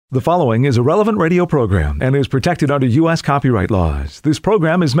The following is a relevant radio program and is protected under U.S. copyright laws. This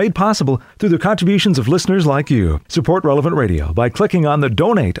program is made possible through the contributions of listeners like you. Support Relevant Radio by clicking on the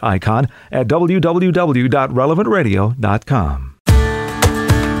donate icon at www.relevantradio.com.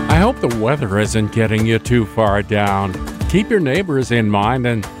 I hope the weather isn't getting you too far down. Keep your neighbors in mind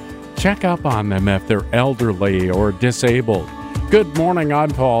and check up on them if they're elderly or disabled. Good morning,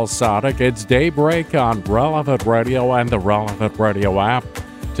 I'm Paul Sadek. It's Daybreak on Relevant Radio and the Relevant Radio app.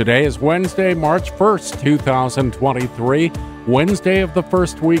 Today is Wednesday, March 1st, 2023, Wednesday of the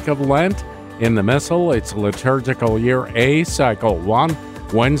first week of Lent. In the Missal, it's liturgical year A, cycle 1.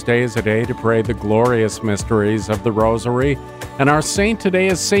 Wednesday is a day to pray the glorious mysteries of the Rosary. And our saint today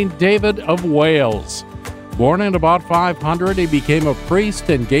is Saint David of Wales. Born in about 500, he became a priest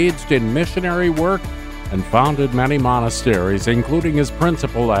engaged in missionary work and founded many monasteries, including his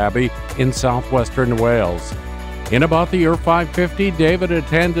principal abbey in southwestern Wales. In about the year 550, David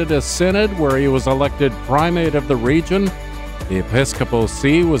attended a synod where he was elected primate of the region. The episcopal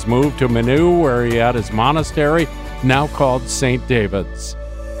see was moved to Manu, where he had his monastery, now called St. David's.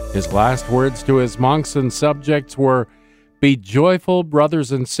 His last words to his monks and subjects were, "Be joyful,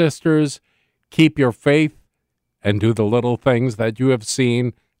 brothers and sisters, keep your faith, and do the little things that you have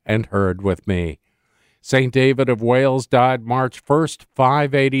seen and heard with me." St. David of Wales died March 1st,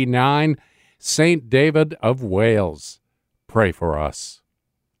 589. Saint David of Wales, pray for us.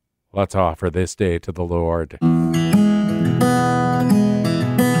 Let's offer this day to the Lord.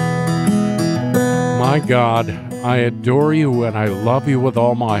 My God, I adore you and I love you with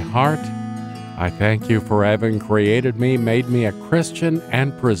all my heart. I thank you for having created me, made me a Christian,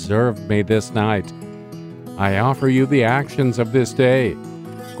 and preserved me this night. I offer you the actions of this day.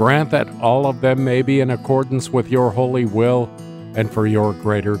 Grant that all of them may be in accordance with your holy will and for your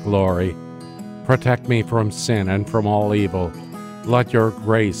greater glory. Protect me from sin and from all evil. Let your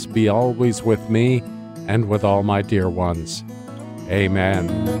grace be always with me and with all my dear ones. Amen.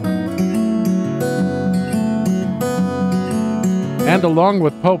 And along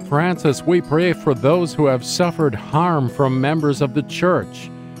with Pope Francis, we pray for those who have suffered harm from members of the Church.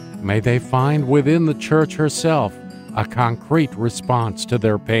 May they find within the Church herself a concrete response to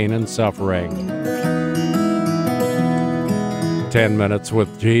their pain and suffering. 10 Minutes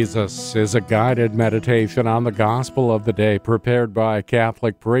with Jesus is a guided meditation on the gospel of the day prepared by a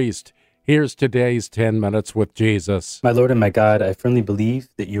Catholic priest. Here's today's 10 Minutes with Jesus. My Lord and my God, I firmly believe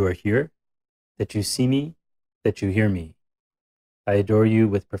that you are here, that you see me, that you hear me. I adore you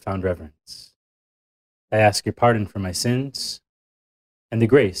with profound reverence. I ask your pardon for my sins and the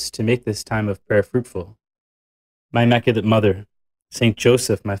grace to make this time of prayer fruitful. My Immaculate Mother, Saint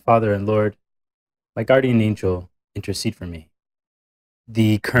Joseph, my Father and Lord, my guardian angel, intercede for me.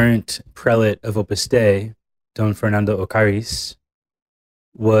 The current prelate of Opus Dei, Don Fernando Ocaris,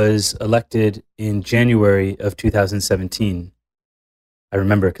 was elected in January of 2017. I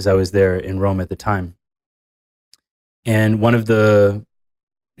remember because I was there in Rome at the time. And one of the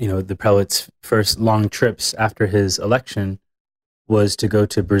prelate's first long trips after his election was to go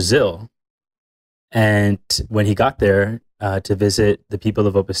to Brazil. And when he got there to visit the people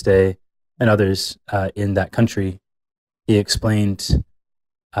of Opus Dei and others in that country, he explained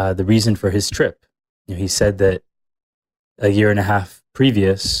the reason for his trip. He said that a year and a half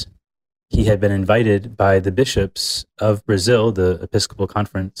previous, he had been invited by the bishops of Brazil, the Episcopal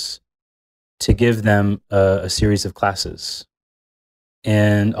Conference, to give them a series of classes.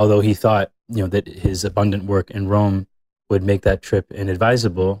 And although he thought, that his abundant work in Rome would make that trip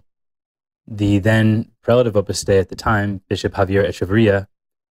inadvisable, the then prelate of Opus Dei at the time, Bishop Javier Echeverria,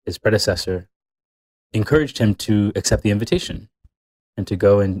 his predecessor, encouraged him to accept the invitation and to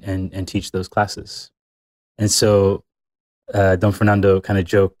go and teach those classes. And so Don Fernando kind of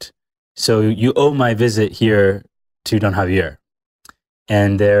joked, "So you owe my visit here to Don Javier."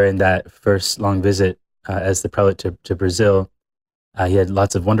 And there in that first long visit as the prelate to Brazil, he had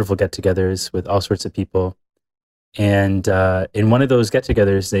lots of wonderful get-togethers with all sorts of people. And in one of those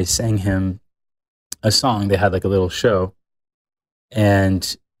get-togethers, they sang him a song. They had like a little show.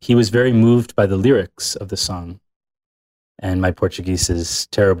 And he was very moved by the lyrics of the song. And my Portuguese is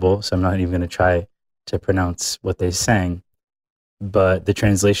terrible, so I'm not even going to try to pronounce what they sang. But the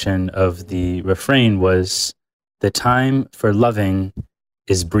translation of the refrain was, "The time for loving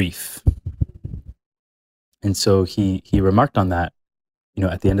is brief." And so he remarked on that,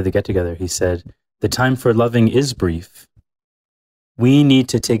 at the end of the get-together. He said, "The time for loving is brief. We need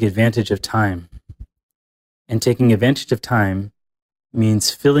to take advantage of time. And taking advantage of time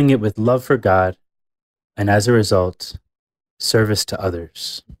means filling it with love for God, and as a result, service to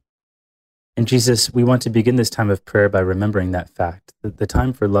others." And Jesus, we want to begin this time of prayer by remembering that fact, that the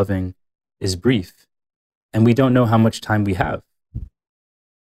time for loving is brief, and we don't know how much time we have.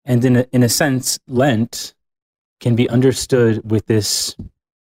 And in a sense, Lent can be understood with this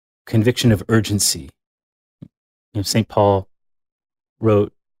conviction of urgency. St. Paul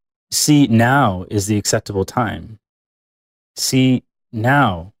wrote, "See, now is the acceptable time. See,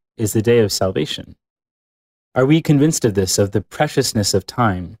 now is the day of salvation." Are we convinced of this, of the preciousness of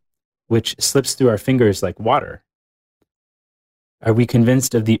time, which slips through our fingers like water? Are we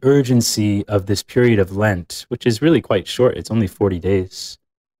convinced of the urgency of this period of Lent, which is really quite short, it's only 40 days,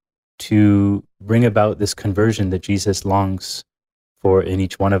 to bring about this conversion that Jesus longs for in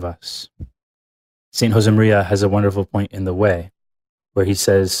each one of us? St. Josemaria has a wonderful point in The Way, where he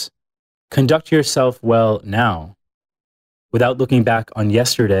says, "Conduct yourself well now, without looking back on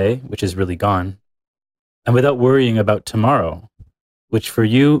yesterday, which is really gone, and without worrying about tomorrow, which for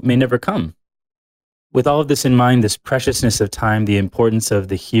you may never come." With all of this in mind, this preciousness of time, the importance of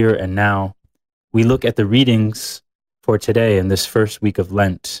the here and now, we look at the readings for today in this first week of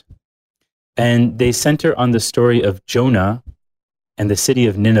Lent. And they center on the story of Jonah and the city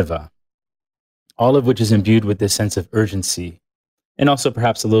of Nineveh, all of which is imbued with this sense of urgency, and also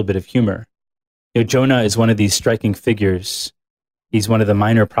perhaps a little bit of humor. Jonah is one of these striking figures. He's one of the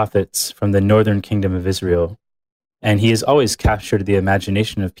minor prophets from the northern kingdom of Israel, and he has always captured the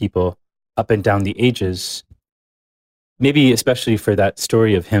imagination of people up and down the ages, maybe especially for that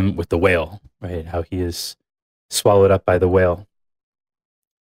story of him with the whale, right? How he is swallowed up by the whale.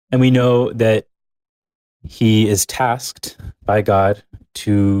 And we know that he is tasked by God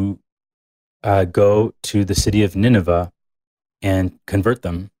to go to the city of Nineveh and convert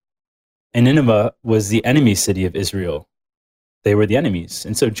them. And Nineveh was the enemy city of Israel. They were the enemies.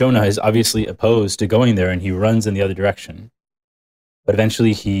 And so Jonah is obviously opposed to going there, and he runs in the other direction. But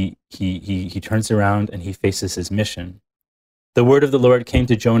eventually he turns around and he faces his mission. The word of the Lord came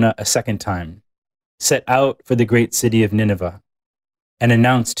to Jonah a second time. "Set out for the great city of Nineveh and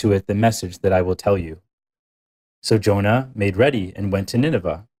announce to it the message that I will tell you." So Jonah made ready and went to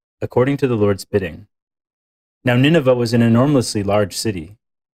Nineveh, according to the Lord's bidding. Now Nineveh was an enormously large city.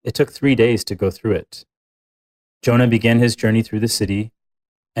 It took 3 days to go through it. Jonah began his journey through the city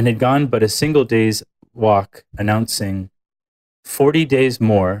and had gone but a single day's walk, announcing, "40 days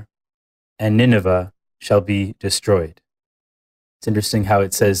more, and Nineveh shall be destroyed." It's interesting how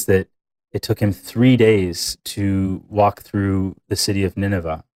it says that it took him 3 days to walk through the city of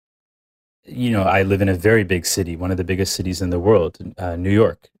Nineveh. I live in a very big city, one of the biggest cities in the world, New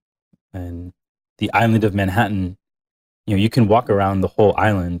York. And the island of Manhattan, you can walk around the whole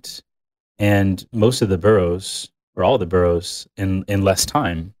island and most of the boroughs, or all the boroughs, in less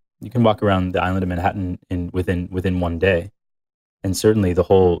time. You can walk around the island of Manhattan within 1 day. And certainly the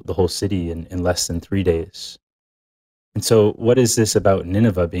whole city in less than 3 days. And so what is this about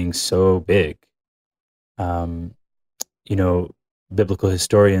Nineveh being so big? Biblical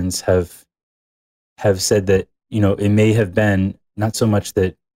historians have said that, it may have been not so much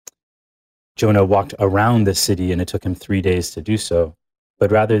that Jonah walked around the city and it took him 3 days to do so,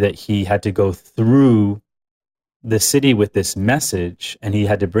 but rather that he had to go through the city with this message, and he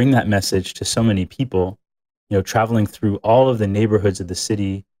had to bring that message to so many people, traveling through all of the neighborhoods of the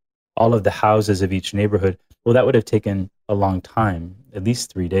city, all of the houses of each neighborhood. Well, that would have taken a long time, at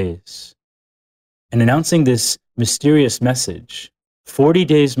least 3 days. And announcing this mysterious message, 40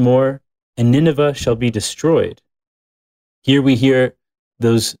 days more, and Nineveh shall be destroyed. Here we hear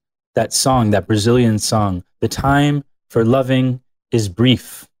that song, that Brazilian song, "The time for loving is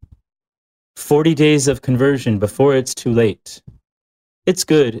brief." 40 days of conversion before it's too late. It's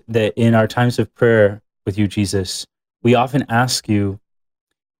good that in our times of prayer with you, Jesus, we often ask you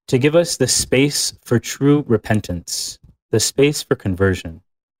to give us the space for true repentance, the space for conversion.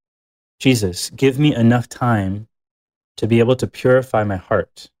 Jesus, give me enough time to be able to purify my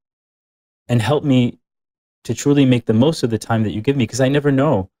heart, and help me to truly make the most of the time that you give me, because I never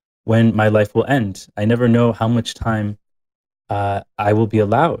know when my life will end. I never know how much time I will be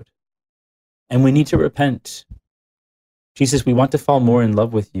allowed. And we need to repent. Jesus, we want to fall more in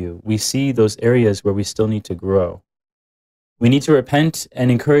love with you. We see those areas where we still need to grow. We need to repent and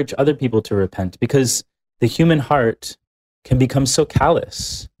encourage other people to repent, because the human heart can become so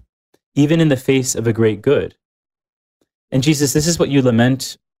callous, even in the face of a great good. And Jesus, this is what you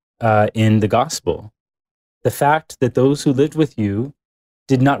lament in the gospel. The fact that those who lived with you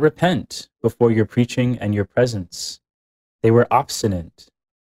did not repent before your preaching and your presence. They were obstinate.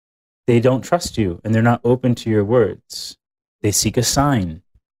 They don't trust you, and they're not open to your words. They seek a sign.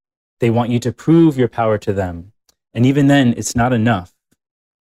 They want you to prove your power to them. And even then, it's not enough.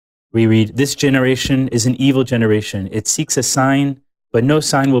 We read, "This generation is an evil generation. It seeks a sign, but no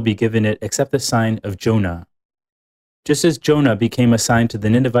sign will be given it except the sign of Jonah. Just as Jonah became a sign to the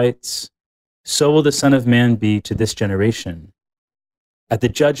Ninevites, so will the Son of Man be to this generation. At the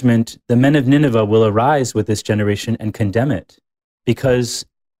judgment, the men of Nineveh will arise with this generation and condemn it, because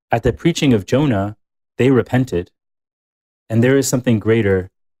at the preaching of Jonah, they repented. And there is something greater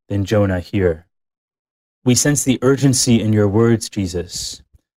than Jonah here." We sense the urgency in your words, Jesus.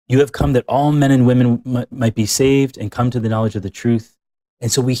 You have come that all men and women might be saved and come to the knowledge of the truth. And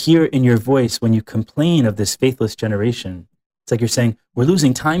so we hear in your voice when you complain of this faithless generation, it's like you're saying, we're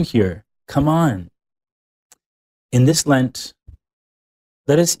losing time here. Come on. In this Lent,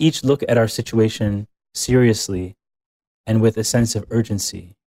 let us each look at our situation seriously and with a sense of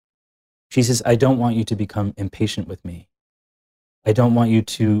urgency. Jesus, I don't want you to become impatient with me. I don't want you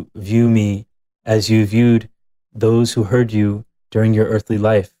to view me as you viewed those who heard you during your earthly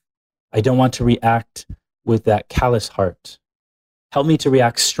life. I don't want to react with that callous heart. Help me to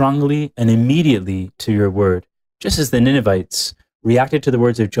react strongly and immediately to your word, just as the Ninevites reacted to the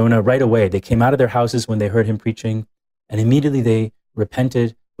words of Jonah right away. They came out of their houses when they heard him preaching, and immediately they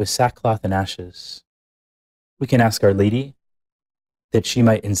repented with sackcloth and ashes. We can ask Our Lady that she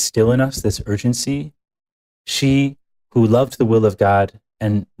might instill in us this urgency. She who loved the will of God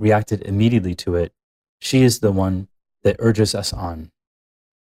and reacted immediately to it, she is the one that urges us on,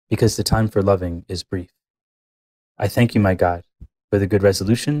 because the time for loving is brief. I thank you, my God, for the good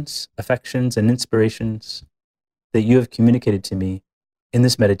resolutions, affections, and inspirations that you have communicated to me in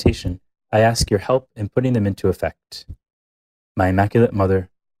this meditation. I ask your help in putting them into effect. My Immaculate Mother,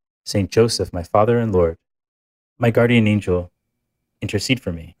 Saint Joseph, my Father and Lord, my guardian angel, intercede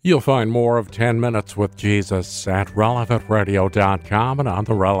for me. You'll find more of 10 Minutes with Jesus at relevantradio.com and on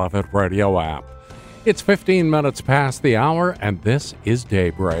the Relevant Radio app. It's 15 minutes past the hour, and this is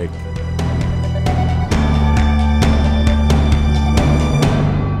Daybreak.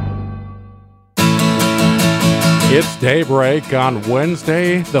 It's Daybreak on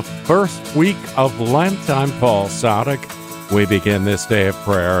Wednesday, the first week of Lent. I'm Paul Sadek. We begin this day of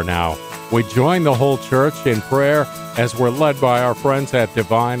prayer now. We join the whole church in prayer as we're led by our friends at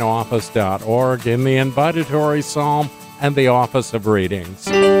divineoffice.org in the invitatory psalm and the office of readings.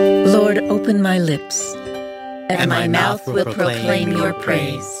 Lord, open my lips, and my mouth will proclaim your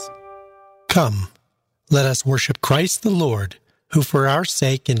praise. Come, let us worship Christ the Lord, who for our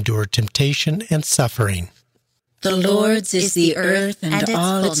sake endured temptation and suffering. The Lord's is the earth and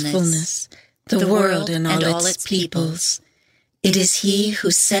all its fullness, the world and all its peoples. It is he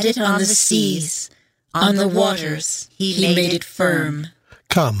who set it on the seas, on the waters he made it firm.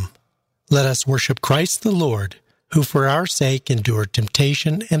 Come, let us worship Christ the Lord, who for our sake endured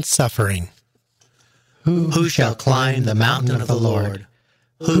temptation and suffering. Who shall climb the mountain of the Lord?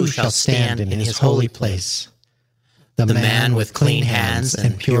 Who shall stand in his holy place? The man with clean hands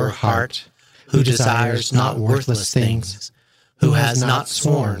and pure heart, who desires not worthless things, who has not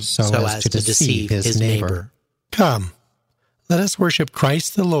sworn so as to deceive his neighbor. Come, let us worship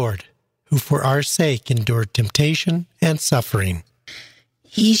Christ the Lord, who for our sake endured temptation and suffering.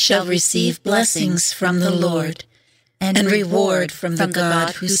 He shall receive blessings from the Lord, and reward from the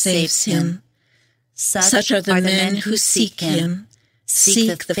God who saves him. Such are the men who seek him,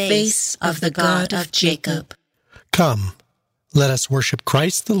 seek the face of the God of Jacob. Come, let us worship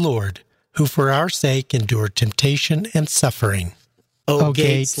Christ the Lord, who for our sake endured temptation and suffering. O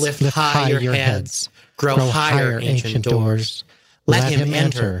gates, lift high your heads, grow higher, ancient doors. Let him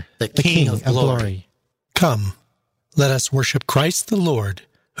enter, the King of glory. Come, let us worship Christ the Lord,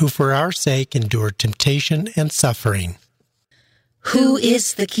 who for our sake endured temptation and suffering. Who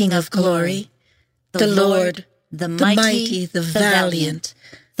is the King of glory? The Lord, the mighty, the valiant,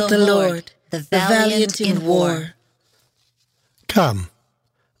 the Lord, the valiant in war. Come,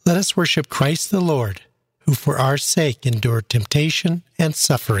 let us worship Christ the Lord, who for our sake endured temptation and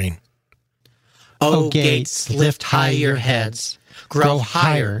suffering. O gates, lift high your heads, grow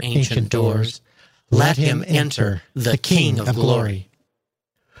higher, ancient doors. Let him enter, the King of glory.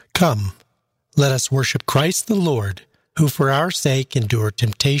 Come, let us worship Christ the Lord, who for our sake endured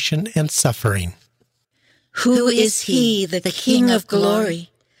temptation and suffering. Who is he, the King of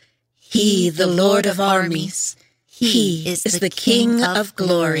glory? He, the Lord of armies. He is the King of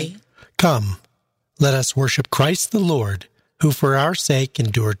glory. Come, let us worship Christ the Lord, who for our sake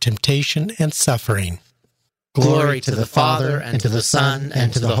endured temptation and suffering. Glory to the Father, and to the Son,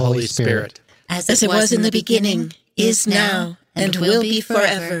 and to the Holy Spirit. As it was in the beginning, is now, and will be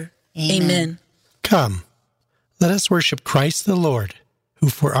forever. Amen. Come, let us worship Christ the Lord, who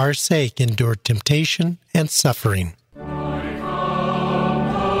for our sake endured temptation and suffering.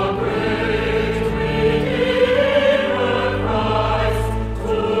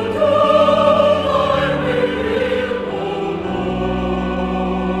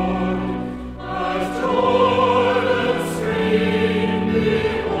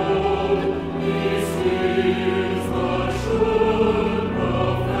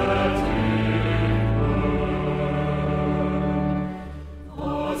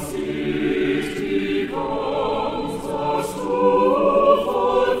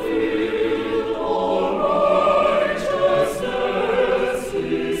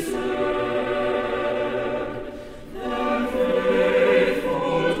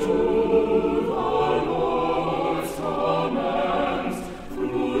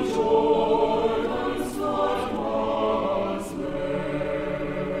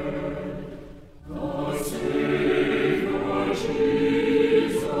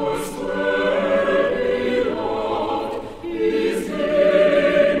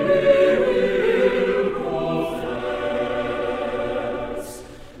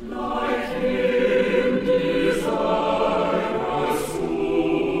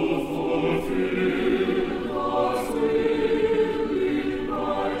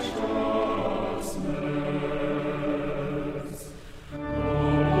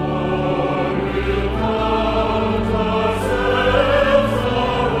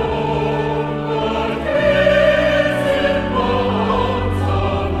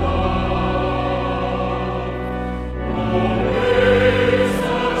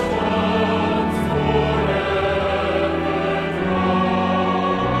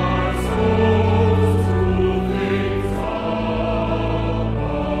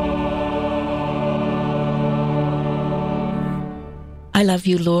 love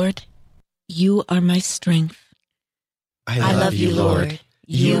you, Lord. You are my strength. I love you, Lord.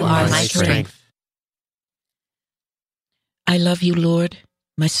 You are my strength. I love you, Lord,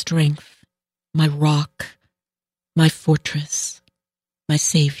 my strength, my rock, my fortress, my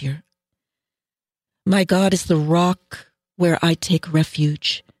Savior. My God is the rock where I take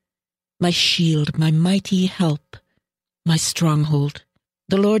refuge, my shield, my mighty help, my stronghold.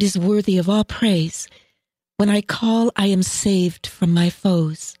 The Lord is worthy of all praise. When I call, I am saved from my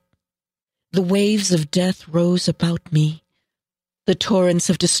foes. The waves of death rose about me. The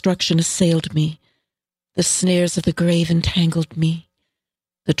torrents of destruction assailed me. The snares of the grave entangled me.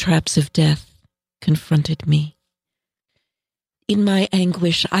 The traps of death confronted me. In my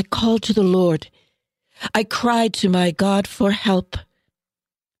anguish, I called to the Lord. I cried to my God for help.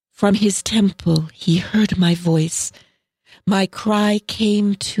 From his temple, he heard my voice. My cry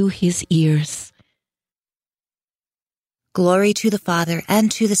came to his ears. Glory to the Father, and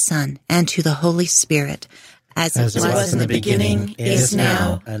to the Son, and to the Holy Spirit, as it was in the beginning, is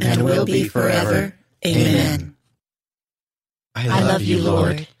now, and will be forever. Amen. I love you,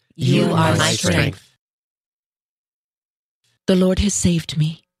 Lord. You are my strength. The Lord has saved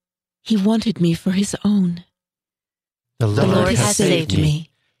me. He wanted me for his own. The Lord has saved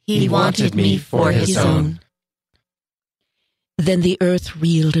me. He wanted me for his own. Then the earth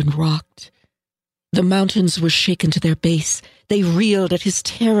reeled and rocked. The mountains were shaken to their base. They reeled at his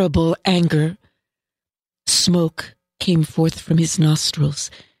terrible anger. Smoke came forth from his nostrils,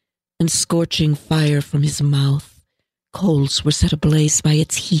 and scorching fire from his mouth. Coals were set ablaze by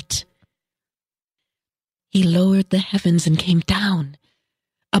its heat. He lowered the heavens and came down,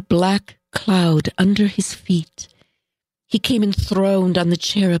 a black cloud under his feet. He came enthroned on the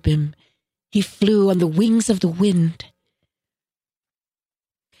cherubim. He flew on the wings of the wind.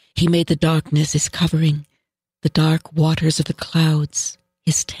 He made the darkness his covering, the dark waters of the clouds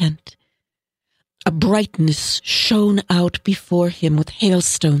his tent. A brightness shone out before him with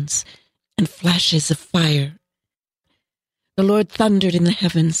hailstones and flashes of fire. The Lord thundered in the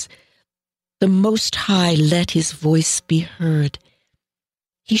heavens. The Most High let his voice be heard.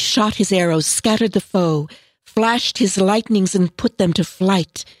 He shot his arrows, scattered the foe, flashed his lightnings and put them to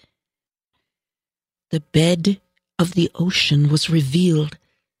flight. The bed of the ocean was revealed.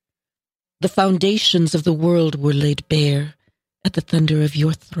 The foundations of the world were laid bare at the thunder of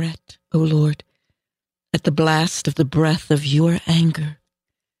your threat, O Lord, at the blast of the breath of your anger.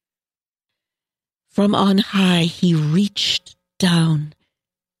 From on high he reached down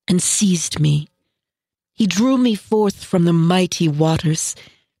and seized me. He drew me forth from the mighty waters.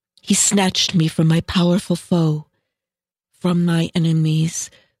 He snatched me from my powerful foe, from my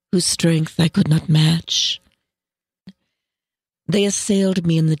enemies whose strength I could not match. They assailed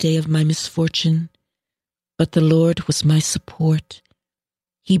me in the day of my misfortune, but the Lord was my support.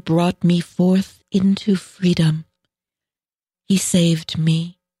 He brought me forth into freedom. He saved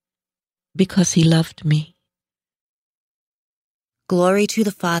me because he loved me. Glory to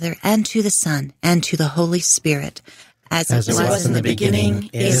the Father, and to the Son, and to the Holy Spirit, as it was in the beginning,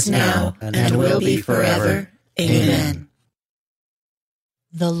 is now, and will be forever. Amen.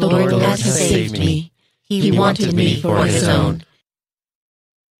 The Lord has saved me. He wanted me for his own.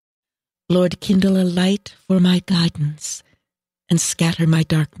 Lord, kindle a light for my guidance and scatter my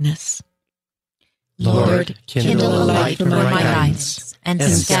darkness. Lord, kindle a light for my guidance and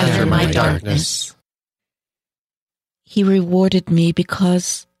scatter my darkness. He rewarded me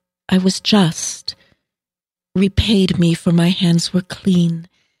because I was just, repaid me for my hands were clean,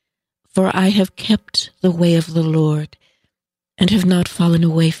 for I have kept the way of the Lord and have not fallen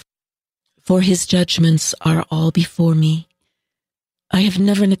away, for his judgments are all before me. I have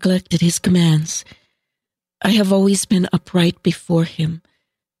never neglected his commands. I have always been upright before him.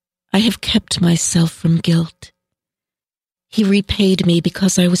 I have kept myself from guilt. He repaid me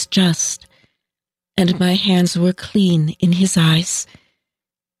because I was just, and my hands were clean in his eyes.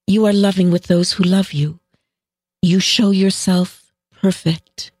 You are loving with those who love you. You show yourself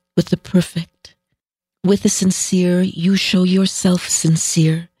perfect with the perfect. With the sincere, you show yourself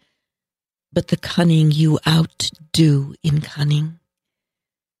sincere, but the cunning you outdo in cunning.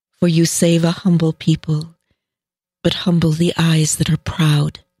 For you save a humble people, but humble the eyes that are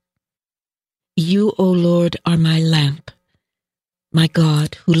proud. You, O Lord, are my lamp, my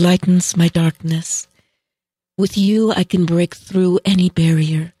God, who lightens my darkness. With you I can break through any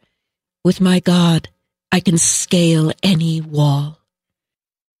barrier. With my God I can scale any wall.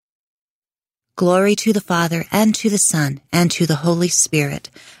 Glory to the Father, and to the Son, and to the Holy Spirit,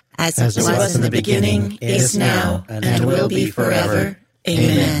 as it was in the beginning, is now, and will be forever.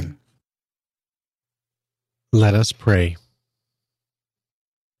 Amen. Let us pray.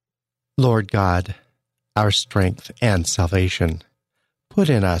 Lord God, our strength and salvation, put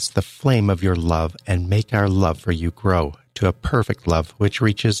in us the flame of your love and make our love for you grow to a perfect love which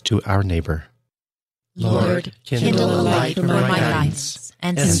reaches to our neighbor. Lord, kindle a light for my guidance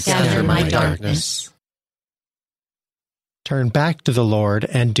and scatter my darkness. Turn back to the Lord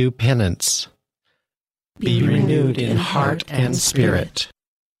and do penance. Be renewed in heart and spirit.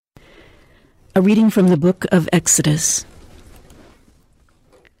 A reading from the book of Exodus.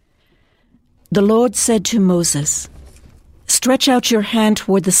 The Lord said to Moses, "Stretch out your hand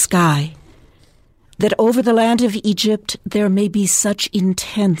toward the sky, that over the land of Egypt there may be such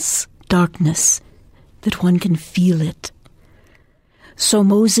intense darkness that one can feel it." So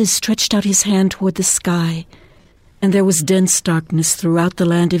Moses stretched out his hand toward the sky, and there was dense darkness throughout the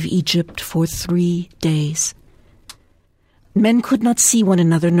land of Egypt for 3 days. Men could not see one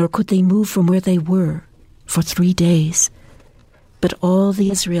another, nor could they move from where they were for 3 days. But all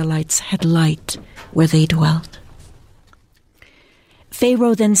the Israelites had light where they dwelt.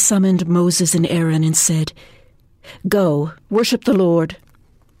 Pharaoh then summoned Moses and Aaron and said, "Go, worship the Lord.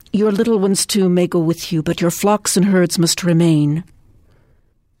 Your little ones too may go with you, but your flocks and herds must remain."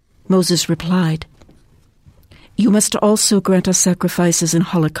 Moses replied, "You must also grant us sacrifices and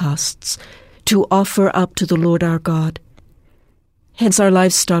holocausts to offer up to the Lord our God. Hence our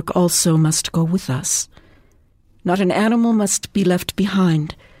livestock also must go with us. Not an animal must be left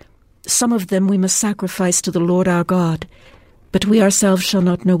behind. Some of them we must sacrifice to the Lord our God, but we ourselves shall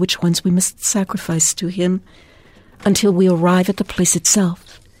not know which ones we must sacrifice to him until we arrive at the place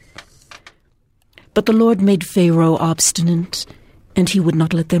itself." But the Lord made Pharaoh obstinate, and he would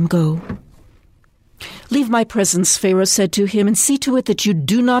not let them go. "Leave my presence," Pharaoh said to him, "and see to it that you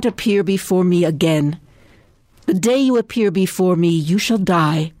do not appear before me again. The day you appear before me, you shall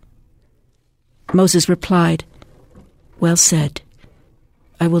die." Moses replied, "Well said.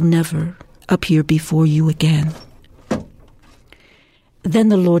 I will never appear before you again." Then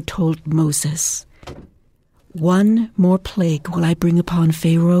the Lord told Moses, "One more plague will I bring upon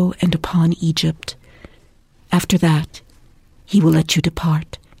Pharaoh and upon Egypt. After that, he will let you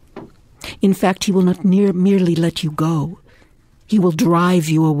depart. In fact, he will not merely let you go. He will drive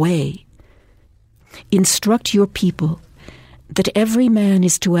you away. Instruct your people that every man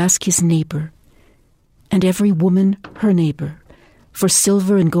is to ask his neighbor, and every woman her neighbor, for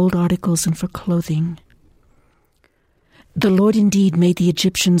silver and gold articles and for clothing." The Lord indeed made the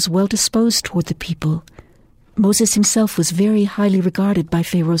Egyptians well disposed toward the people. Moses himself was very highly regarded by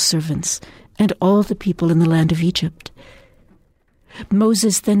Pharaoh's servants and all the people in the land of Egypt.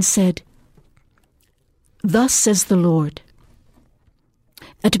 Moses then said, "Thus says the Lord,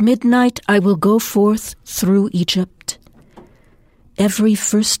 at midnight I will go forth through Egypt. Every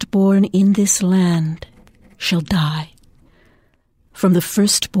firstborn in this land shall die, from the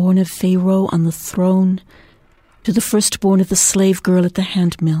firstborn of Pharaoh on the throne to the firstborn of the slave girl at the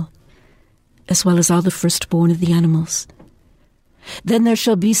handmill, as well as all the firstborn of the animals. Then there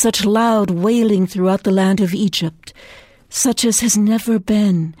shall be such loud wailing throughout the land of Egypt, such as has never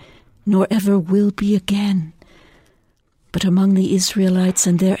been, nor ever will be again. But among the Israelites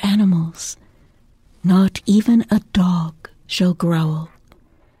and their animals, not even a dog shall growl,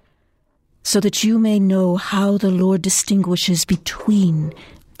 so that you may know how the Lord distinguishes between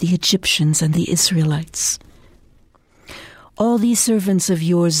the Egyptians and the Israelites. All these servants of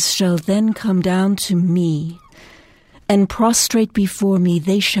yours shall then come down to me, and prostrate before me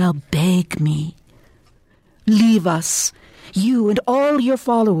they shall beg me, 'Leave us, you and all your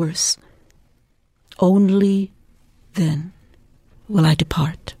followers.' Only then will I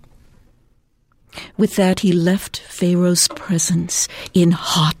depart." With that he left Pharaoh's presence in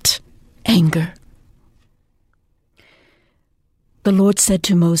hot anger. The Lord said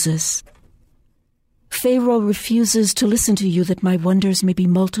to Moses, "Pharaoh refuses to listen to you that my wonders may be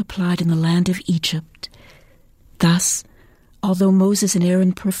multiplied in the land of Egypt." Thus, although Moses and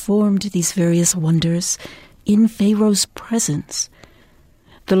Aaron performed these various wonders in Pharaoh's presence,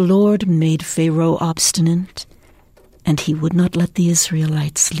 the Lord made Pharaoh obstinate, and he would not let the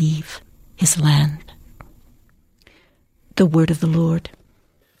Israelites leave his land. The word of the Lord.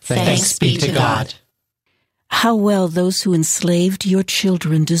 Thanks be to God. How well those who enslaved your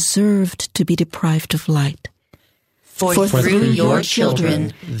children deserved to be deprived of light. For through your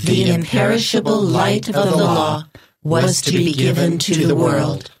children the imperishable light of the law was to be given to the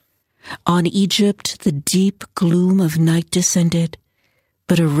world. On Egypt the deep gloom of night descended,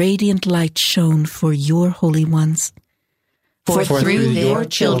 but a radiant light shone for your holy ones. For through your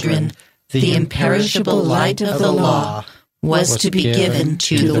children the imperishable light of the law was to be given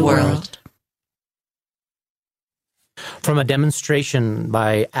to the world. From a demonstration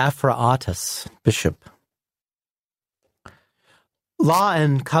by Aphraatus, bishop. Law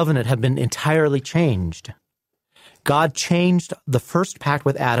and covenant have been entirely changed. God changed the first pact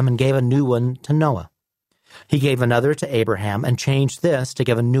with Adam and gave a new one to Noah. He gave another to Abraham and changed this to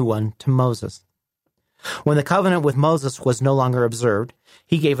give a new one to Moses. When the covenant with Moses was no longer observed,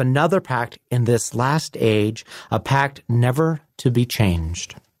 he gave another pact in this last age, a pact never to be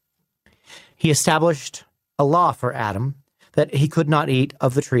changed. He established a law for Adam that he could not eat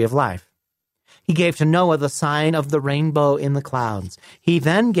of the tree of life. He gave to Noah the sign of the rainbow in the clouds. He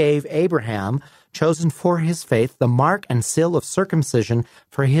then gave Abraham, chosen for his faith, the mark and seal of circumcision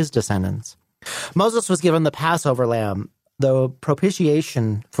for his descendants. Moses was given the Passover lamb, the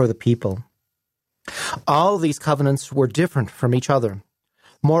propitiation for the people. All these covenants were different from each other.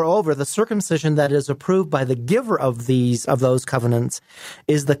 Moreover, the circumcision that is approved by the giver of those covenants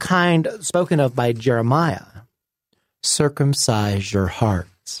is the kind spoken of by Jeremiah. Circumcise your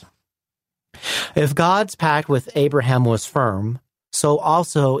hearts. If God's pact with Abraham was firm, so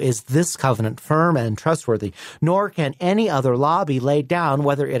also is this covenant firm and trustworthy. Nor can any other law be laid down,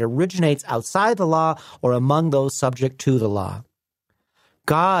 whether it originates outside the law or among those subject to the law.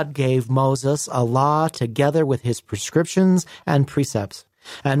 God gave Moses a law together with his prescriptions and precepts.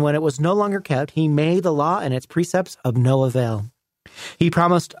 And when it was no longer kept, he made the law and its precepts of no avail. He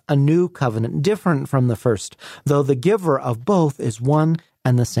promised a new covenant, different from the first, though the giver of both is one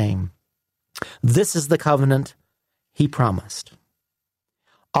and the same. This is the covenant he promised.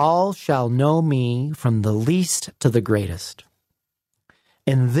 All shall know me from the least to the greatest.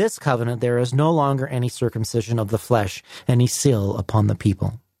 In this covenant there is no longer any circumcision of the flesh, any seal upon the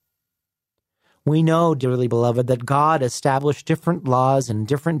people. We know, dearly beloved, that God established different laws in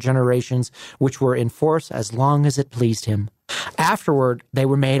different generations which were in force as long as it pleased him. Afterward, they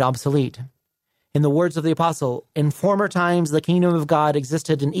were made obsolete. In the words of the apostle, in former times the kingdom of God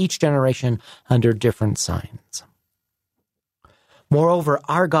existed in each generation under different signs. Moreover,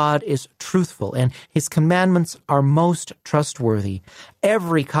 our God is truthful, and his commandments are most trustworthy.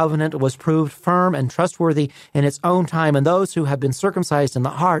 Every covenant was proved firm and trustworthy in its own time, and those who have been circumcised in the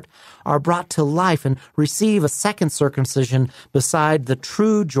heart are brought to life and receive a second circumcision beside the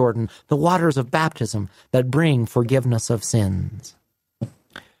true Jordan, the waters of baptism that bring forgiveness of sins.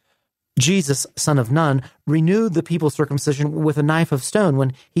 Jesus, son of Nun, renewed the people's circumcision with a knife of stone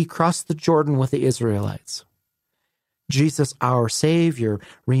when he crossed the Jordan with the Israelites. Jesus, our Savior,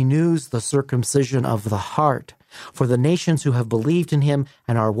 renews the circumcision of the heart for the nations who have believed in him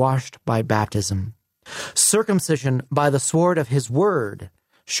and are washed by baptism. Circumcision by the sword of his word,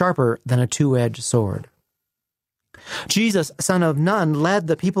 sharper than a two-edged sword. Jesus, son of Nun, led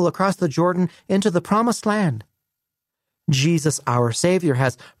the people across the Jordan into the promised land. Jesus, our Savior,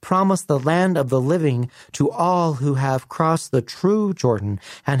 has promised the land of the living to all who have crossed the true Jordan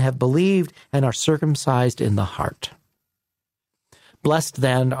and have believed and are circumcised in the heart. Blessed,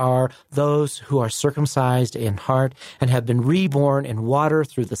 then, are those who are circumcised in heart and have been reborn in water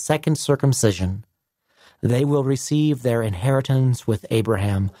through the second circumcision. They will receive their inheritance with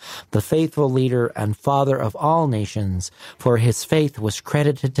Abraham, the faithful leader and father of all nations, for his faith was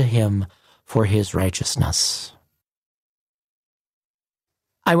credited to him for his righteousness.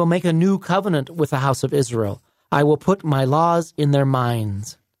 I will make a new covenant with the house of Israel. I will put my laws in their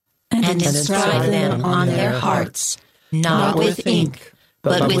minds. And inscribe them on their hearts, not with ink,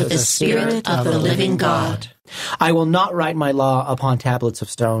 but with the Spirit of the living God. I will not write my law upon tablets of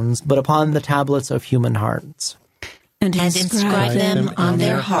stones, but upon the tablets of human hearts. And inscribe them on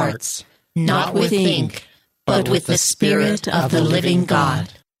their hearts, not with ink, but with the Spirit of the living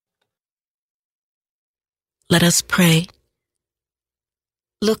God. Let us pray.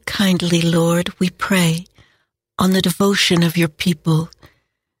 Look kindly, Lord, we pray, on the devotion of your people,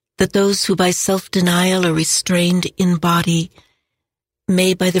 that those who by self-denial are restrained in body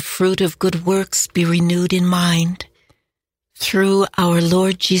may by the fruit of good works be renewed in mind, through our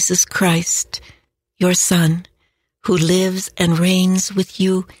Lord Jesus Christ, your Son, who lives and reigns with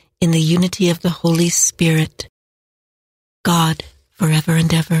you in the unity of the Holy Spirit, God, forever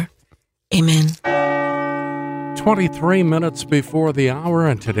and ever. Amen. 23 minutes before the hour,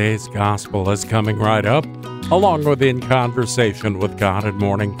 and today's gospel is coming right up, along with In Conversation with God and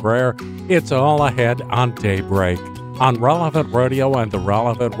Morning Prayer. It's all ahead on Daybreak, on Relevant Radio and the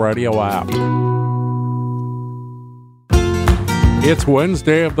Relevant Radio app. It's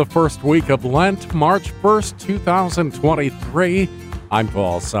Wednesday of the first week of Lent, March 1st, 2023. I'm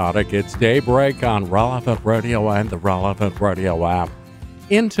Paul Sadek. It's Daybreak on Relevant Radio and the Relevant Radio app.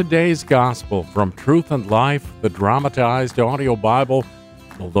 In today's gospel from Truth and Life, the dramatized audio Bible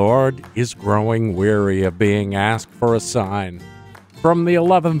The Lord is growing weary of being asked for a sign. From the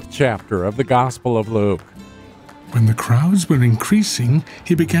 11th chapter of the Gospel of Luke. When the crowds were increasing,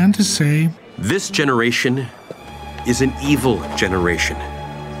 he began to say, "This generation is an evil generation.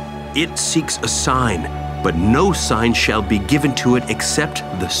 It seeks a sign, but no sign shall be given to it except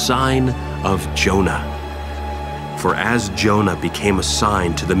the sign of Jonah. For as Jonah became a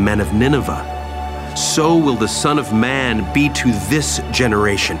sign to the men of Nineveh, so will the Son of Man be to this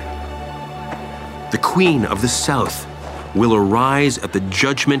generation. The Queen of the South will arise at the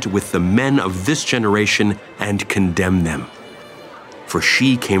judgment with the men of this generation and condemn them. For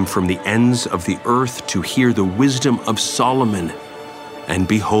she came from the ends of the earth to hear the wisdom of Solomon. And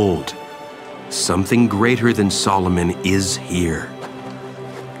behold, something greater than Solomon is here.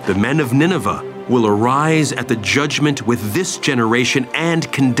 The men of Nineveh will arise at the judgment with this generation and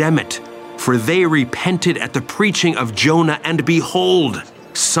condemn it. For they repented at the preaching of Jonah, and behold,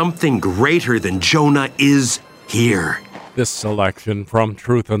 something greater than Jonah is here." This selection from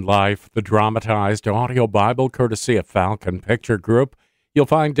Truth and Life, the dramatized audio Bible courtesy of Falcon Picture Group, you'll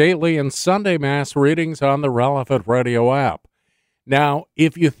find daily and Sunday Mass readings on the Relevant Radio app. Now,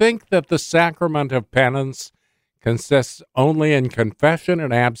 if you think that the sacrament of penance consists only in confession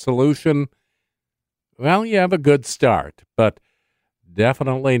and absolution, well, you have a good start, but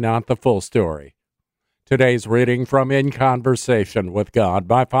definitely not the full story. Today's reading from In Conversation with God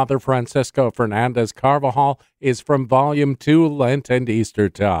by Father Francisco Fernandez Carvajal is from Volume 2, Lent and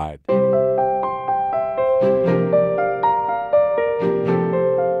Eastertide.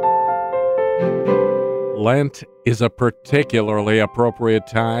 Lent is a particularly appropriate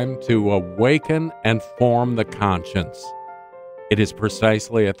time to awaken and form the conscience. It is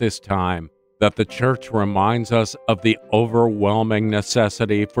precisely at this time that the Church reminds us of the overwhelming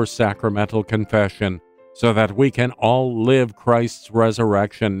necessity for sacramental confession, so that we can all live Christ's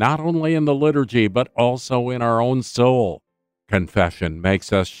resurrection not only in the liturgy but also in our own soul. Confession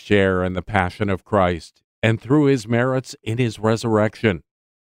makes us share in the passion of Christ, and through his merits in his resurrection.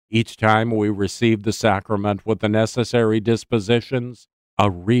 Each time we receive the sacrament with the necessary dispositions, a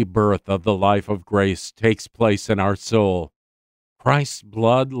rebirth of the life of grace takes place in our soul. Christ's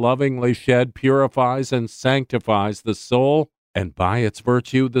blood, lovingly shed, purifies and sanctifies the soul, and by its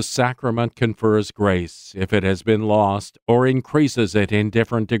virtue the sacrament confers grace, if it has been lost, or increases it in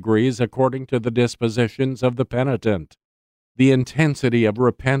different degrees according to the dispositions of the penitent. The intensity of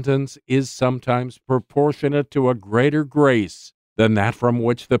repentance is sometimes proportionate to a greater grace than that from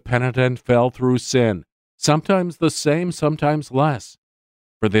which the penitent fell through sin, sometimes the same, sometimes less.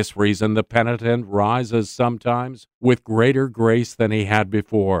 For this reason, the penitent rises sometimes with greater grace than he had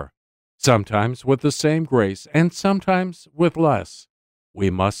before, sometimes with the same grace, and sometimes with less. We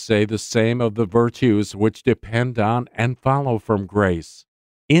must say the same of the virtues which depend on and follow from grace.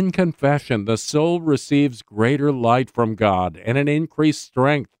 In confession, the soul receives greater light from God and an increased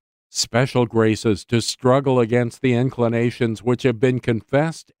strength, special graces to struggle against the inclinations which have been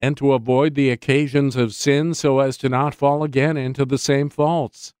confessed and to avoid the occasions of sin so as to not fall again into the same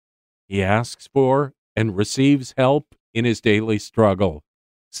faults. He asks for and receives help in his daily struggle.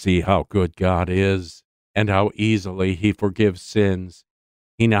 See how good God is, and how easily he forgives sins.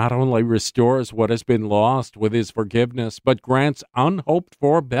 He not only restores what has been lost with his forgiveness, but grants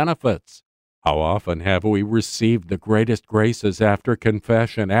unhoped-for benefits. How often have we received the greatest graces after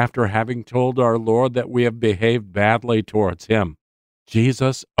confession, after having told our Lord that we have behaved badly towards him?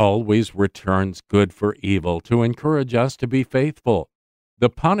 Jesus always returns good for evil to encourage us to be faithful. The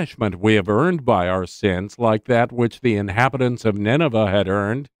punishment we have earned by our sins, like that which the inhabitants of Nineveh had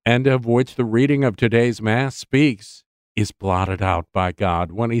earned, and of which the reading of today's Mass speaks, is blotted out by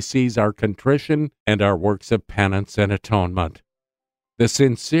God when he sees our contrition and our works of penance and atonement. The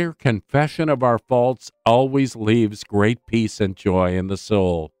sincere confession of our faults always leaves great peace and joy in the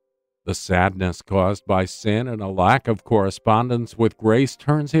soul. The sadness caused by sin and a lack of correspondence with grace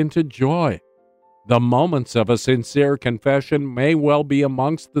turns into joy. The moments of a sincere confession may well be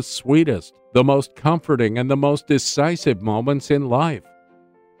amongst the sweetest, the most comforting, and the most decisive moments in life.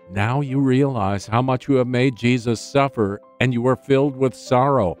 Now you realize how much you have made Jesus suffer, and you are filled with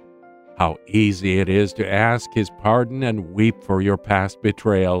sorrow. How easy it is to ask his pardon and weep for your past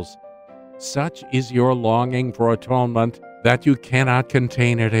betrayals. Such is your longing for atonement that you cannot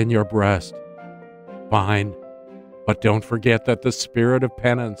contain it in your breast. Fine. But don't forget that the spirit of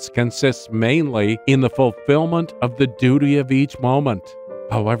penance consists mainly in the fulfillment of the duty of each moment,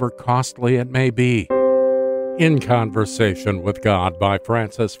 however costly it may be. In Conversation with God by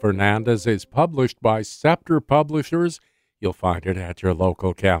Francis Fernandez is published by Scepter Publishers. You'll find it at your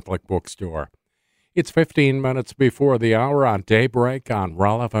local Catholic bookstore. It's 15 minutes before the hour on Daybreak on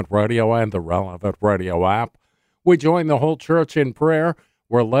Relevant Radio and the Relevant Radio app. We join the whole church in prayer.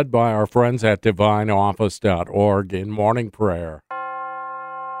 We're led by our friends at divineoffice.org in morning prayer.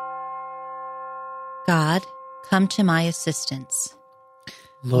 God, come to my assistance.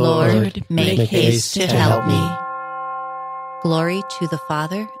 Lord, make haste to help me. Glory to the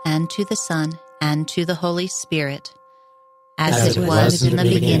Father, and to the Son, and to the Holy Spirit, as it was in the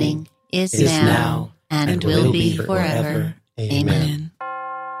beginning, is now, and will be forever. Amen.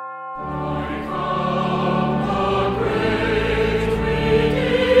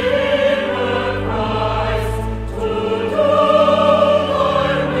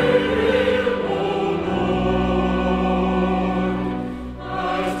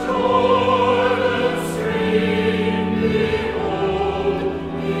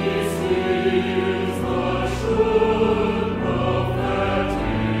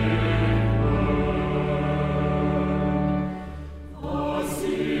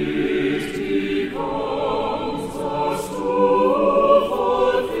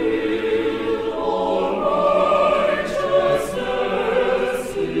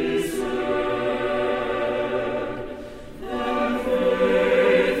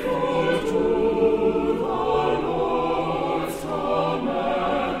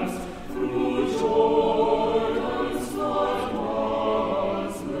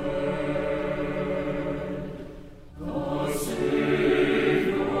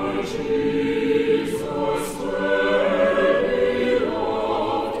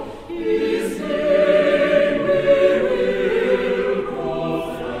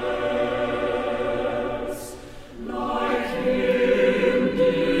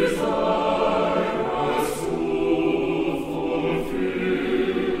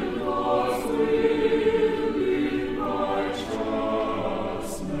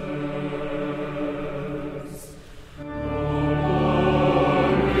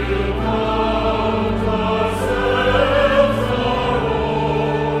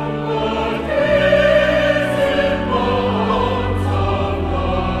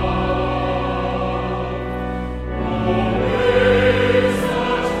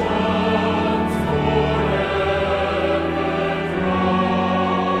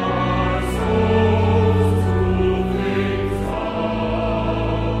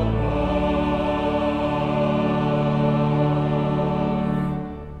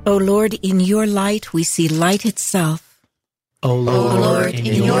 O Lord, in your light we see light itself. O Lord,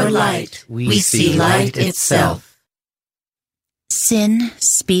 in your light we see light itself. Sin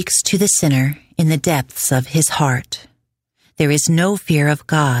speaks to the sinner in the depths of his heart. There is no fear of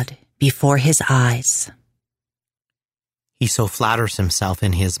God before his eyes. He so flatters himself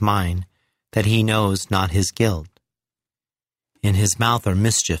in his mind that he knows not his guilt. In his mouth are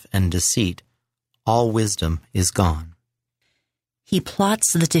mischief and deceit. All wisdom is gone. He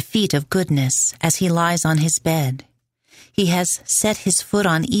plots the defeat of goodness as he lies on his bed. He has set his foot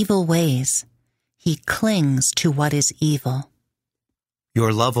on evil ways. He clings to what is evil.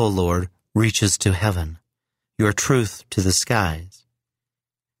 Your love, O Lord, reaches to heaven, your truth to the skies.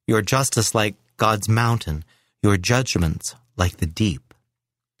 Your justice like God's mountain, your judgments like the deep.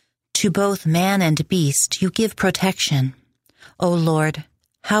 To both man and beast you give protection. O Lord,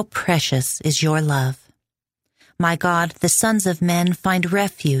 how precious is your love. My God, the sons of men find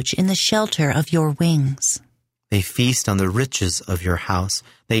refuge in the shelter of your wings. They feast on the riches of your house.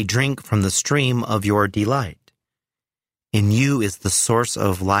 They drink from the stream of your delight. In you is the source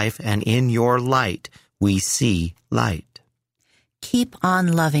of life, and in your light we see light. Keep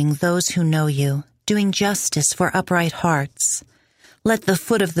on loving those who know you, doing justice for upright hearts. Let the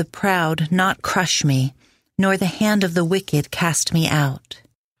foot of the proud not crush me, nor the hand of the wicked cast me out.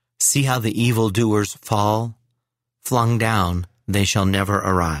 See how the evildoers fall? Flung down, they shall never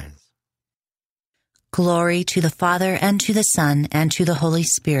arise. Glory to the Father, and to the Son, and to the Holy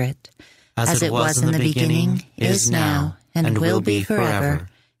Spirit, as it was in the beginning, is now, and will be forever.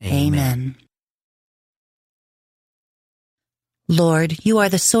 Amen. Lord, you are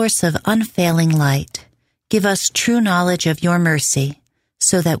the source of unfailing light. Give us true knowledge of your mercy,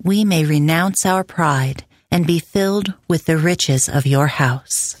 so that we may renounce our pride and be filled with the riches of your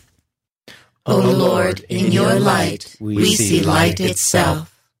house. O Lord, in your light we see light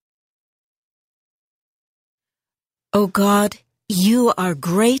itself. O God, you are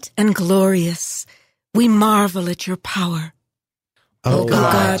great and glorious. We marvel at your power. O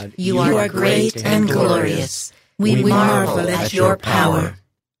God, you are great and glorious. We marvel at your power.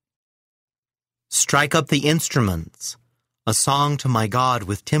 Strike up the instruments, a song to my God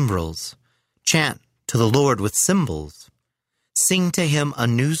with timbrels. Chant to the Lord with cymbals. Sing to him a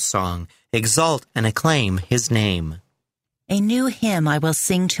new song, exalt and acclaim his name. A new hymn I will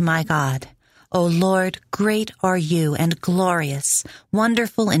sing to my God. O Lord, great are you and glorious,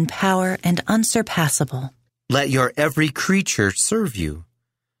 wonderful in power and unsurpassable. Let your every creature serve you.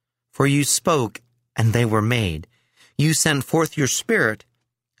 For you spoke, and they were made. You sent forth your Spirit,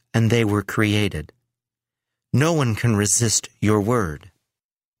 and they were created. No one can resist your word.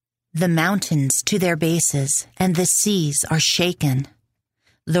 The mountains to their bases, and the seas are shaken.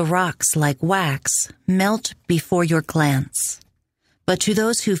 The rocks, like wax, melt before your glance. But to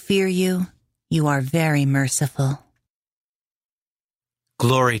those who fear you, you are very merciful.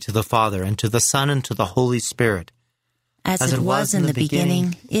 Glory to the Father, and to the Son, and to the Holy Spirit. As it was in the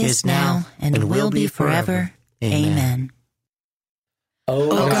beginning, is now, and will be forever. Amen.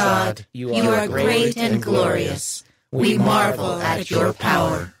 O God, you are great and glorious. We marvel at your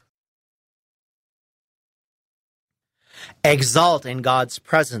power. Exalt in God's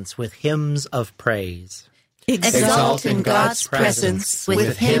presence with hymns of praise. Exalt in God's presence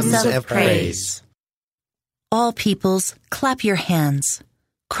with hymns of praise. All peoples, clap your hands.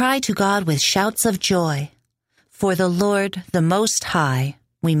 Cry to God with shouts of joy. For the Lord, the Most High,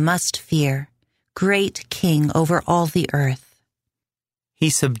 we must fear, great King over all the earth. He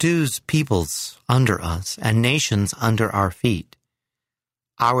subdues peoples under us and nations under our feet.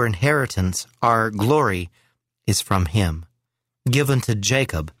 Our inheritance, our glory, is from him, given to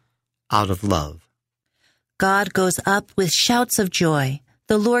Jacob out of love. God goes up with shouts of joy.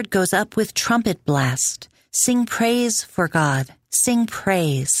 The Lord goes up with trumpet blast. Sing praise for God. Sing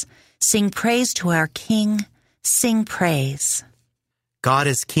praise. Sing praise to our King. Sing praise. God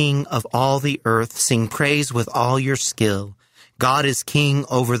is King of all the earth. Sing praise with all your skill. God is King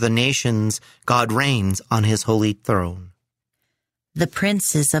over the nations. God reigns on his holy throne. The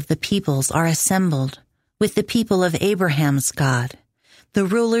princes of the peoples are assembled with the people of Abraham's God. The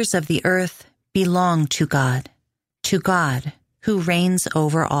rulers of the earth belong to God who reigns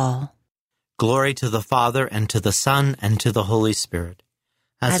over all. Glory to the Father, and to the Son, and to the Holy Spirit.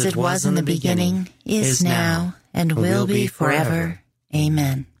 As it was in the beginning, is now, and will be forever.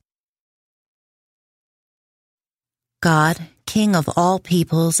 Amen. God, King of all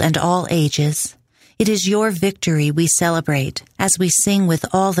peoples and all ages, it is your victory we celebrate as we sing with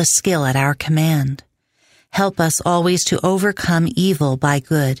all the skill at our command. Help us always to overcome evil by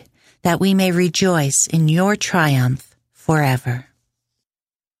good, that we may rejoice in your triumph forever.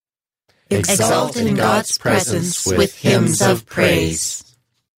 Exalt in God's presence with hymns of praise.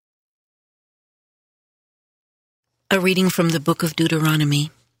 A reading from the book of Deuteronomy.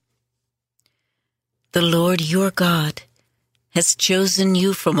 The Lord your God has chosen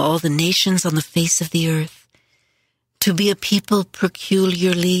you from all the nations on the face of the earth to be a people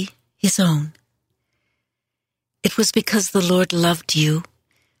peculiarly his own. It was because the Lord loved you,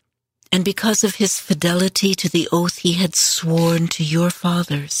 and because of his fidelity to the oath he had sworn to your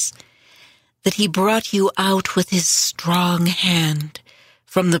fathers, that he brought you out with his strong hand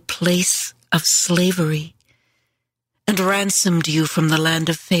from the place of slavery and ransomed you from the land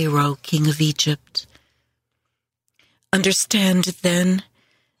of Pharaoh, king of Egypt. Understand, then,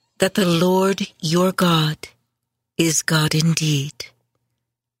 that the Lord your God is God indeed,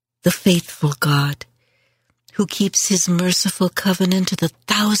 the faithful God, who keeps his merciful covenant to the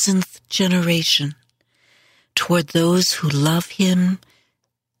 1,000th generation toward those who love him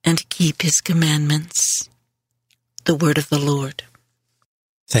and keep his commandments. The word of the Lord.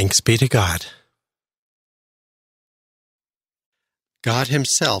 Thanks be to God. God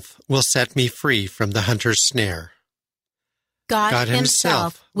himself will set me free from the hunter's snare. God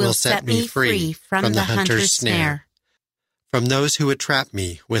himself will set me free from the hunter's snare. From those who would trap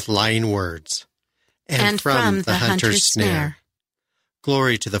me with lying words. And from the hunter's snare.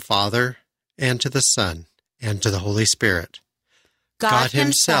 Glory to the Father, and to the Son, and to the Holy Spirit. God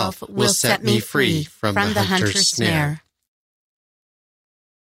himself will set me free from the hunter's snare.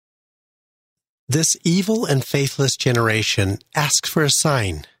 This evil and faithless generation asks for a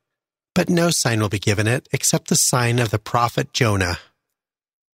sign, but no sign will be given it except the sign of the prophet Jonah.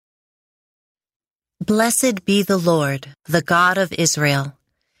 Blessed be the Lord, the God of Israel.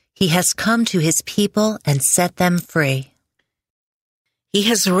 He has come to his people and set them free. He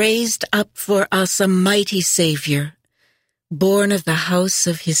has raised up for us a mighty Savior, born of the house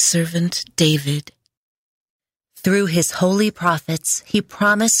of his servant David. Through his holy prophets, he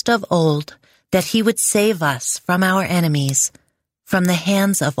promised of old that he would save us from our enemies, from the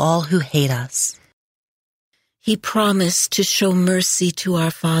hands of all who hate us. He promised to show mercy to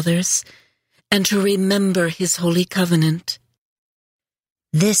our fathers and to remember his holy covenant.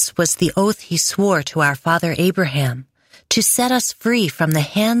 This was the oath he swore to our father Abraham, to set us free from the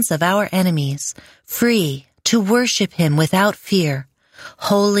hands of our enemies, free to worship him without fear,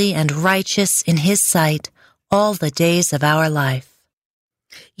 holy and righteous in his sight all the days of our life.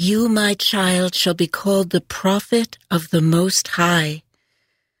 You, my child, shall be called the prophet of the Most High,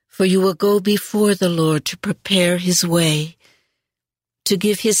 for you will go before the Lord to prepare his way, to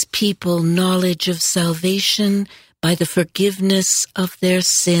give his people knowledge of salvation by the forgiveness of their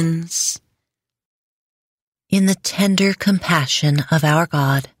sins. In the tender compassion of our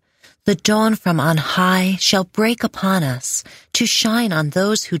God, the dawn from on high shall break upon us to shine on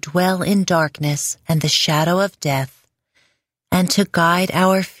those who dwell in darkness and the shadow of death, and to guide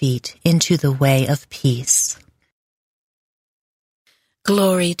our feet into the way of peace.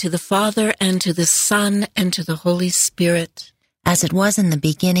 Glory to the Father, and to the Son, and to the Holy Spirit. As it was in the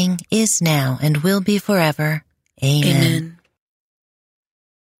beginning, is now, and will be forever. Amen. Amen.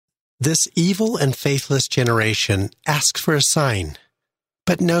 This evil and faithless generation asks for a sign,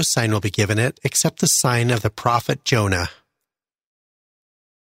 but no sign will be given it except the sign of the prophet Jonah.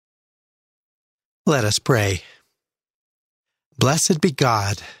 Let us pray. Blessed be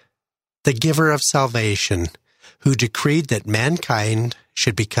God, the giver of salvation, who decreed that mankind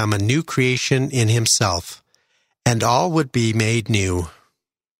should become a new creation in himself, and all would be made new.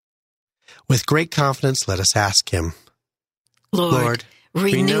 With great confidence, let us ask him, Lord,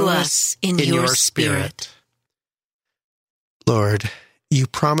 renew us in your Spirit. Lord, you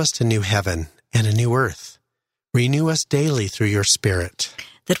promised a new heaven and a new earth. Renew us daily through your Spirit,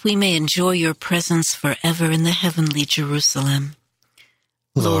 that we may enjoy your presence forever in the heavenly Jerusalem.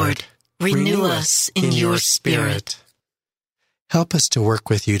 Lord, renew us in your Spirit. Help us to work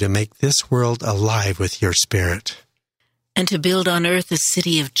with you to make this world alive with your Spirit, and to build on earth a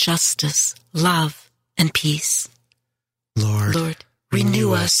city of justice, love, and peace. Lord,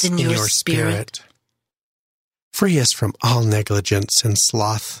 renew us in your Spirit. Free us from all negligence and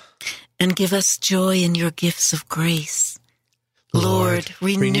sloth, and give us joy in your gifts of grace. Lord,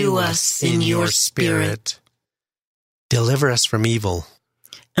 renew us in your Spirit. Deliver us from evil,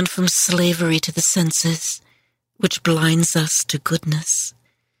 and from slavery to the senses, which blinds us to goodness.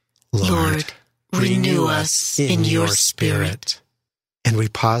 Lord, renew us in your Spirit. And we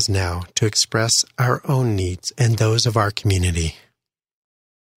pause now to express our own needs and those of our community.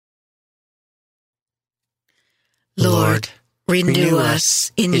 Lord, renew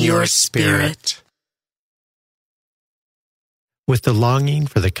us in your Spirit. With the longing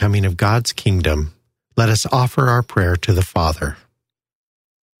for the coming of God's kingdom, let us offer our prayer to the Father.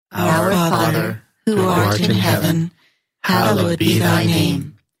 Our Father, who art in heaven, hallowed be thy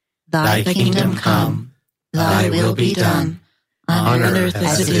name. Thy kingdom come, thy will be done, on earth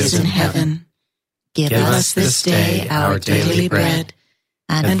as it is in heaven. Give us this day our daily bread,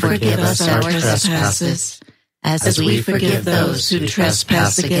 and forgive us our trespasses, as we forgive those who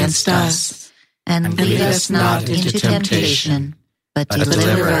trespass against us. And lead us not into temptation, but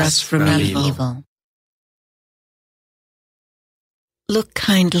deliver us from evil. Look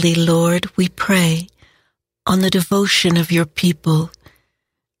kindly, Lord, we pray, on the devotion of your people,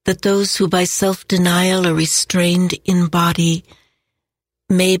 that those who by self-denial are restrained in body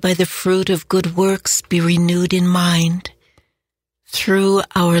may by the fruit of good works be renewed in mind. Through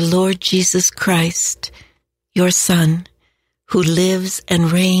our Lord Jesus Christ, your Son, who lives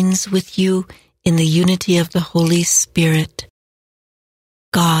and reigns with you in the unity of the Holy Spirit,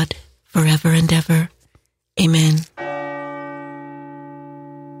 God, forever and ever. Amen.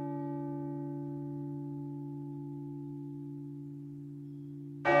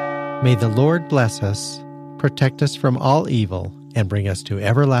 May the Lord bless us, protect us from all evil, and bring us to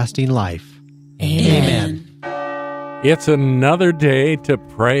everlasting life. Amen. It's another day to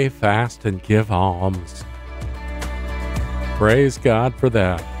pray, fast, and give alms. Praise God for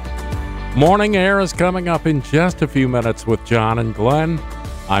that. Morning Air is coming up in just a few minutes with John and Glenn.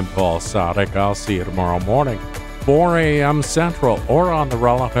 I'm Paul Sadek. I'll see you tomorrow morning, 4 a.m. Central, or on the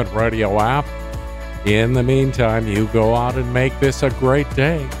Relevant Radio app. In the meantime, you go out and make this a great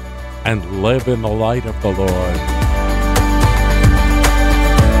day and live in the light of the Lord.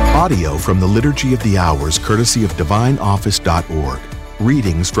 Audio from the Liturgy of the Hours, courtesy of DivineOffice.org.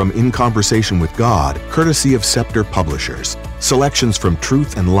 Readings from In Conversation with God, courtesy of Scepter Publishers. Selections from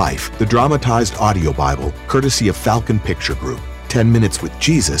Truth and Life, the dramatized audio Bible, courtesy of Falcon Picture Group. 10 Minutes with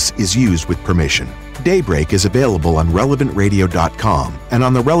Jesus is used with permission. Daybreak is available on RelevantRadio.com and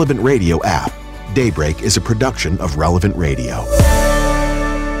on the Relevant Radio app. Daybreak is a production of Relevant Radio.